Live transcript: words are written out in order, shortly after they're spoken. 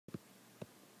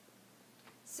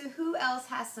So who else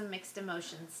has some mixed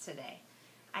emotions today?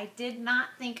 I did not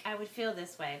think I would feel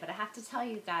this way, but I have to tell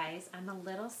you guys, I'm a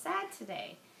little sad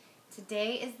today.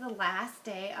 Today is the last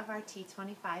day of our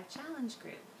T25 challenge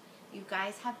group. You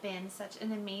guys have been such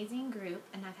an amazing group,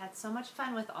 and I've had so much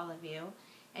fun with all of you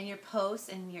and your posts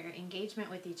and your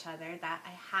engagement with each other that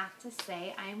I have to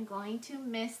say I am going to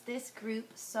miss this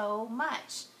group so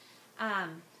much.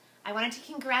 I wanted to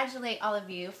congratulate all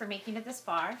of you for making it this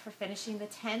far, for finishing the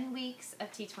 10 weeks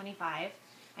of T25.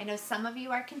 I know some of you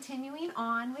are continuing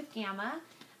on with Gamma.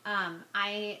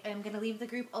 I am going to leave the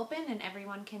group open and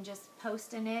everyone can just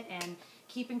post in it and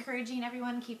keep encouraging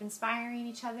everyone, keep inspiring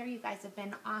each other. You guys have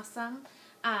been awesome.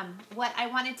 What I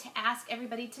wanted to ask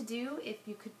everybody to do, if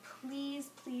you could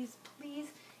please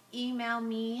email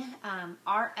me,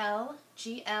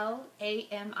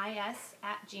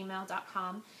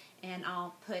 rlglamis@gmail.com, and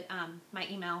I'll put my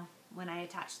email when I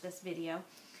attach this video.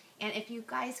 And if you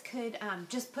guys could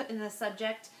just put in the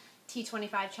subject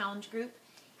T25 Challenge Group.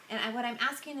 And what I'm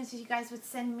asking is if you guys would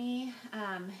send me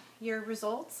your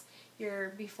results, your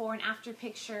before and after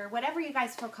picture, whatever you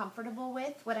guys feel comfortable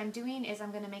with. What I'm doing is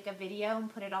I'm going to make a video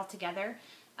and put it all together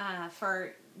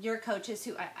for your coaches.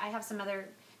 I have some other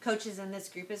coaches in this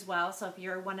group as well, so if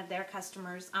you're one of their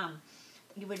customers,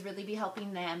 you would really be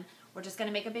helping them. We're just going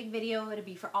to make a big video. It'll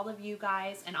be for all of you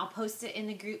guys, and I'll post it in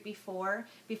the group before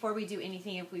we do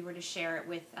anything, if we were to share it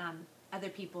with other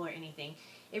people or anything.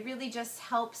 It really just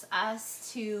helps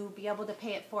us to be able to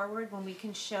pay it forward when we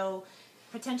can show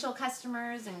potential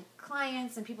customers and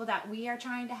clients and people that we are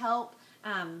trying to help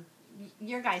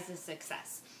your guys'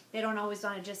 success. They don't always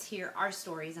want to just hear our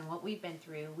stories and what we've been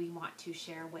through. We want to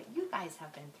share what you guys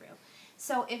have been through.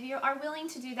 So if you are willing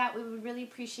to do that, we would really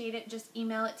appreciate it. Just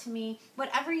email it to me,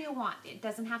 whatever you want. It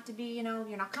doesn't have to be, you know,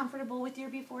 you're not comfortable with your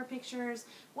before pictures,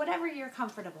 whatever you're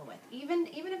comfortable with. Even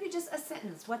if it's just a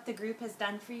sentence, what the group has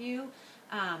done for you,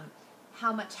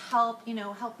 how much help, you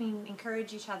know, helping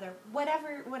encourage each other,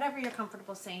 whatever you're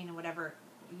comfortable saying and whatever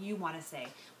you want to say,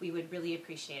 we would really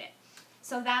appreciate it.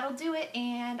 So that'll do it,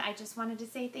 and I just wanted to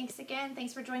say thanks again.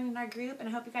 Thanks for joining our group, and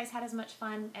I hope you guys had as much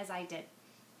fun as I did.